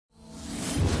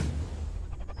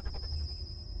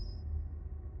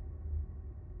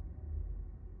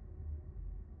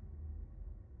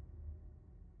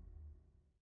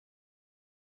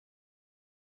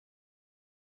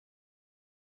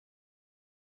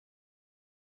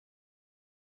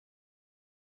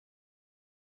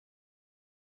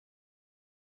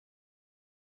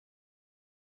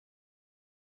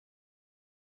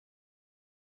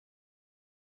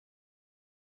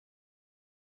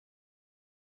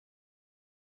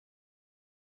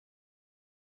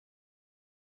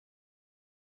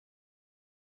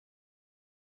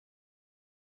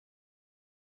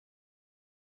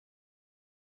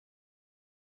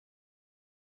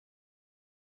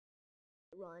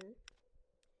run.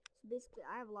 So basically,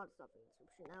 I have a lot of stuff in the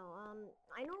description. Now,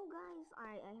 I know, guys,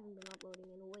 I haven't been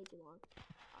uploading in way too long.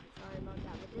 I'm sorry about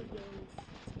that, but this game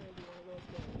it's gonna be one of those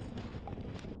games.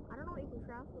 I don't know what you can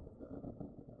craft with the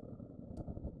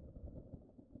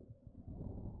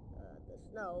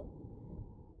snow,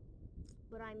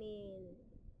 but I mean,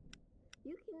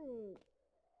 you can,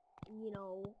 you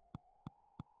know,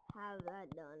 have that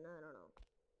done. I don't know.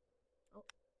 Oh,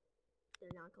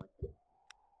 they're not collected.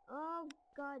 Oh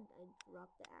god, I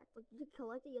dropped the axe. Like, to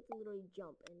collect it, you have to literally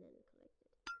jump and then collect it.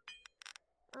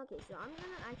 Okay, so I'm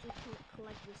gonna actually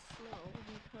collect this snow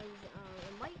because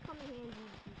it might come in handy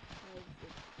because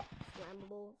it's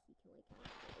flammable. So you can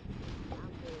like kind of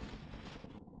flammable.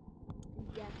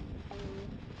 Definitely.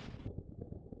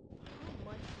 How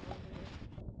much snow is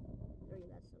there? 30,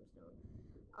 that's some stone.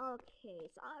 Okay,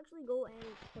 so I'll actually go and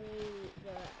play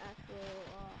the actual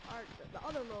the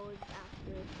other modes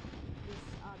after this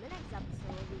the next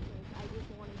episode because I just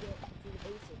want to get to the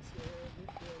basics here of this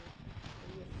game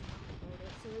and just talk about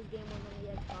it. So this game was on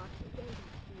the Xbox, it came to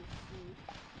the PC.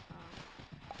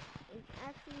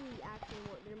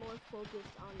 They're more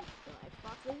focused on the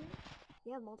Xbox version.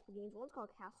 They have multiple games. One's called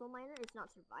Castle Miner. It's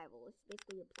not survival. It's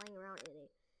basically you're playing around in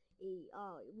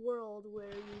a world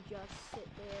where you just sit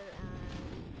there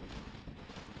and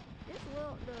this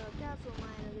world, the Castle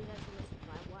Miner, is actually no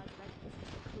survival. It's just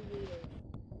a creative.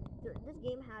 This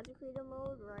game has a creative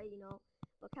mode, right? You know,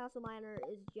 but Castle Miner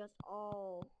is just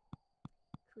all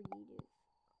creative.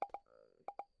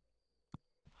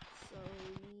 So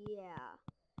yeah.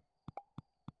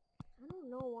 I don't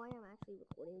know why I'm actually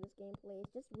recording this gameplay.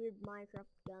 It's just weird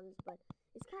Minecraft guns, but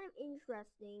it's kind of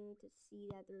interesting to see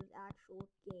that there's actual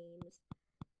games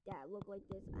that look like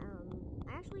this.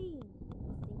 I actually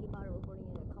was thinking about it recording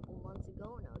it a couple months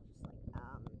ago, and I was just like,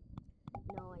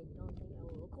 no, I don't think I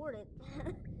will record it.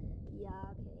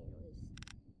 Yeah, okay, anyways.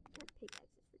 That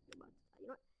pickaxe is freaking about to die. You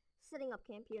know what? Setting up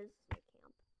camp here. This is my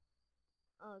camp.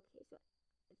 Okay, so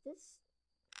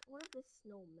what if this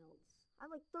snow melts? I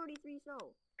have like 33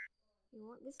 snow. You know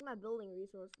what? This is my building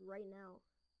resource right now.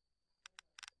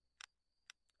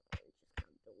 Just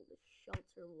gonna build the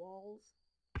shelter walls.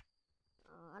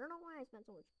 I don't know why I spent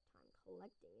so much time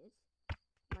collecting it.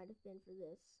 Might have been for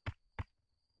this.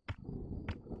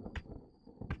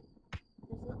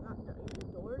 There's not the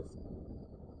doors.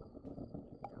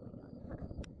 Drop my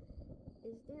gun.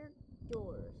 Is there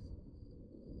doors?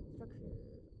 Structure.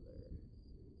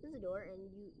 There's a door, and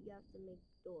you have to make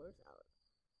doors out.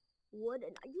 Wood,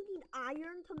 and you need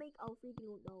iron to make a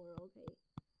freaking door. Okay,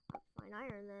 I'll find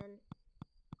iron then.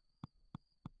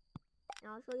 And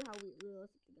I'll show you how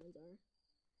realistic the guns are.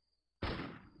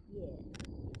 Yeah,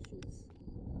 it shoots.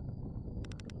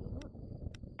 Okay,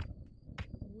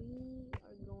 we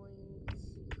are going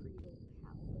to create a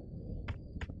pathway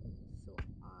so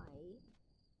I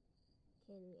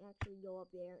can actually go up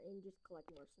there and just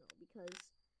collect more snow because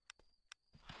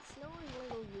snow is one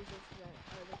of those resources that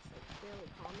are just like fairly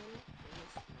common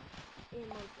in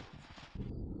most maps.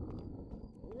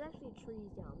 There's actually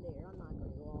trees down there. I'm not going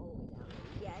to go all the way down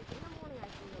there. Yeah, in the morning I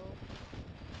can go.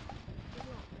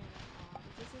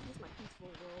 This is just my peaceful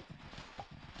world.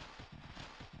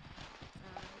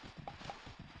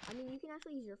 I mean, you can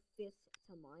actually use your fist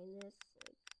to mine this,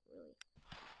 like, really.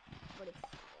 But it's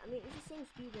the same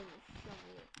speed as a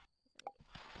shovel, I think.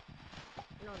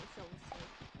 No, the shovel's like,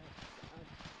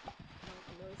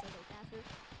 a millisecond faster.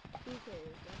 Who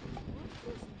cares? Let's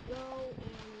just go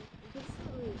and, this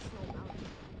isn't really a snow mountain,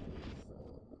 actually, so,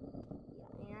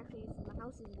 yeah, and actually, the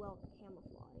house is well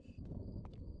camouflaged.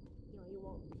 You know, you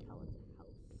won't tell it's a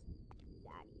house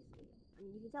that easily. I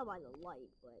mean, you can tell by the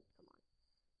light, but come on.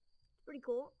 It's pretty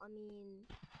cool. I mean,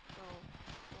 so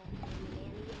Mandy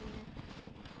in here.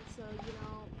 So, you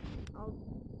know,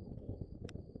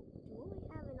 do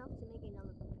I have enough to make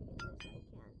another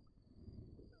pickaxe?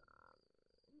 Yes, I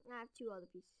can. I have 2 other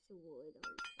pieces of wood.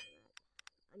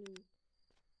 I mean,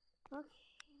 okay.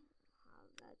 I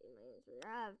have that in my inventory.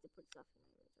 I have to put stuff in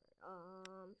my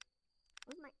inventory.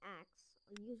 Where's my axe?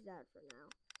 I'll use that for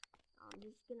now. I'm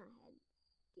just gonna head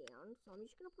down. So I'm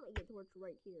just gonna put my torch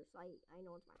right here so I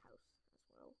know it's my house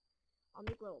as well. I'll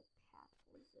make a little path.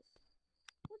 What is this?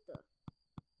 What the?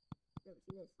 Never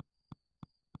seen this.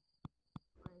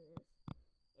 Find this.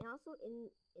 And also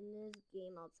in this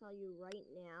game, I'll tell you right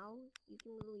now, you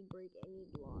can literally break any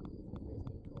block with your fist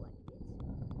and collect it.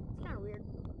 It's kind of weird.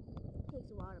 It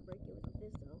takes a while to break it with a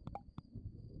fist, though.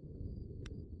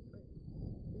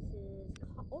 This is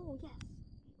oh yes.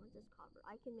 Okay, what's this copper?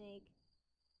 I can make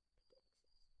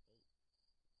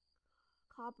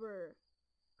copper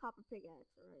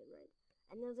pickaxe. Right.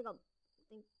 And there's like a, I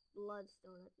think,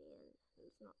 bloodstone at the end.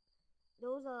 It's not.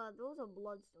 Those a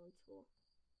bloodstone tool.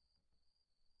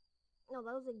 No,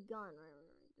 that was a gun, right.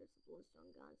 There's the bloodstone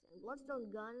guns. And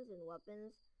bloodstone guns and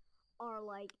weapons are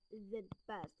like the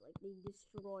best. Like they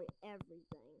destroy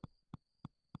everything.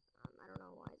 I don't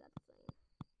know why that's the thing.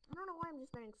 I don't know why I'm just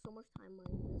spending so much time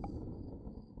learning this.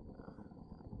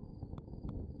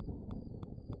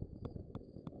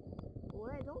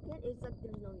 What I don't get is that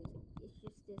there's no music. It's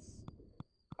just this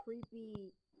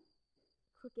creepy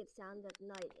cricket sound at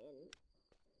night and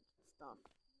stuff.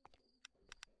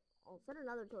 I'll set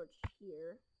another torch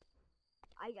here.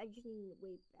 I just need to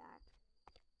wait back.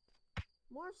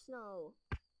 More snow.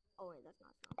 Oh wait, that's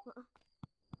not snow.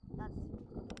 That's okay.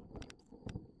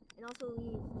 And also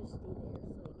leaves just stay there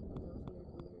so you can do those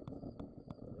weird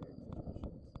situations.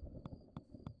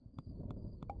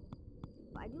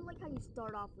 But I do like how you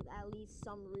start off with at least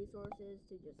some resources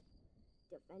to just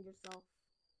defend yourself.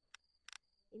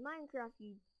 In Minecraft,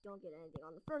 you don't get anything.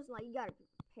 On the first night, you gotta be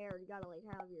prepared. You gotta like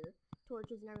have your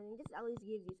torches and everything. This at least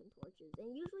gives you some torches.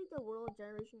 And usually the world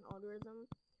generation algorithm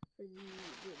for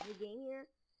the game here,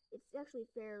 it's actually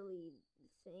fairly the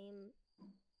same.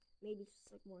 Maybe it's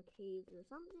just like more caves or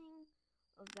something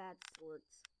of that sort.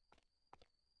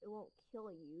 It won't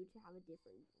kill you to have a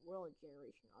different world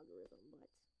generation algorithm, but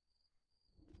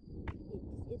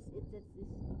this is the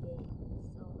game.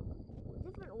 So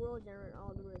different world generation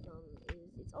algorithm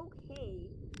it's okay.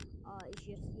 It's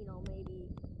just, you know, maybe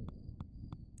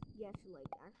you have to like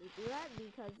actually do that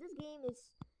because this game is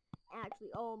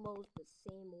actually almost the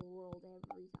same world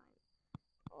every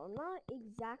time. Not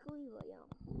exactly, but you know.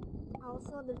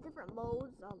 Also, there's different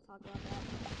modes. I'll talk about that.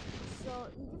 So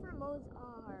the different modes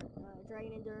are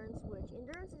Dragon Endurance, which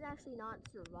Endurance is actually not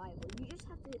survival. You just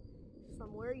have to,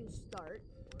 from where you start,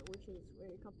 which is where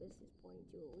your compass is pointing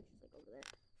to, which is like over there.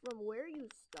 From where you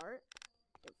start,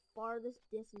 the farthest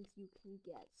distance you can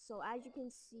get. So as you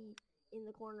can see in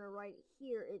the corner right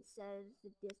here, it says the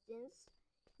distance.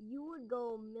 You would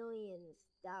go millions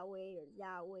that way or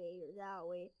that way or that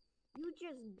way. You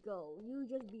just go. You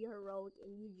just be heroic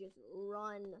and you just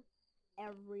run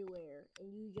everywhere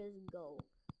and you just go.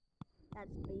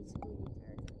 That's basically the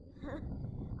entire thing.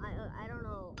 I don't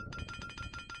know.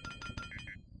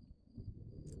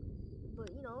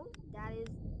 But you know, that is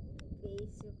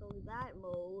basically that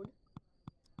mode.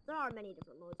 There are many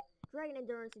different modes. Dragon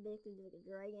Endurance is basically like a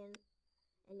dragon,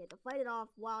 and you have to fight it off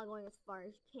while going as far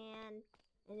as you can.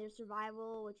 And there's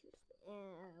survival, which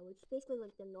is basically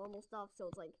like the normal stuff. So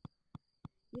it's like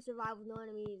you survive with no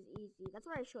enemies, easy. That's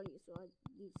what I showed you. So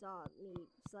you saw me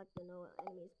select the no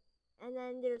enemies. And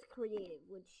then there's creative,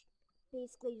 which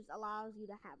basically just allows you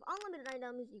to have unlimited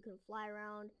items. You can fly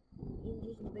around. You can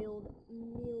just build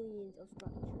millions of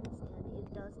structures, and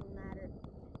it doesn't matter.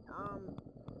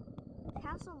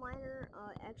 Castle Miner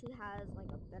actually has like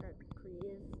a better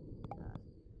creative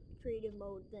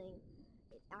mode thing.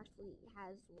 It actually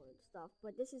has more stuff,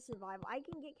 but this is survival. I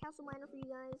can get Castle Miner for you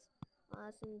guys.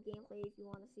 Some gameplay if you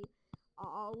want to see.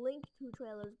 I'll link 2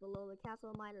 trailers below, the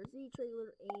Castle Miner Z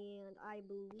trailer, and I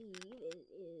believe it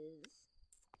is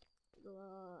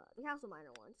the Castle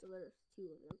Miner one, so there's 2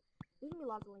 of them. There's going to be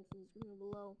lots of links in the description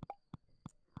below.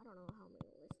 I don't know how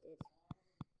many listed.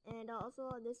 And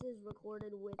also, this is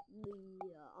recorded with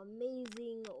the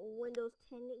amazing Windows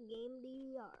 10 game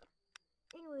DVR.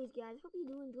 Anyways, guys, hope you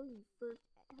do enjoy the first,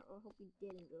 or hope you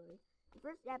did enjoy the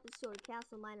first episode of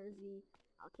Castle Miner Z.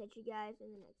 I'll catch you guys in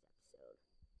the next episode.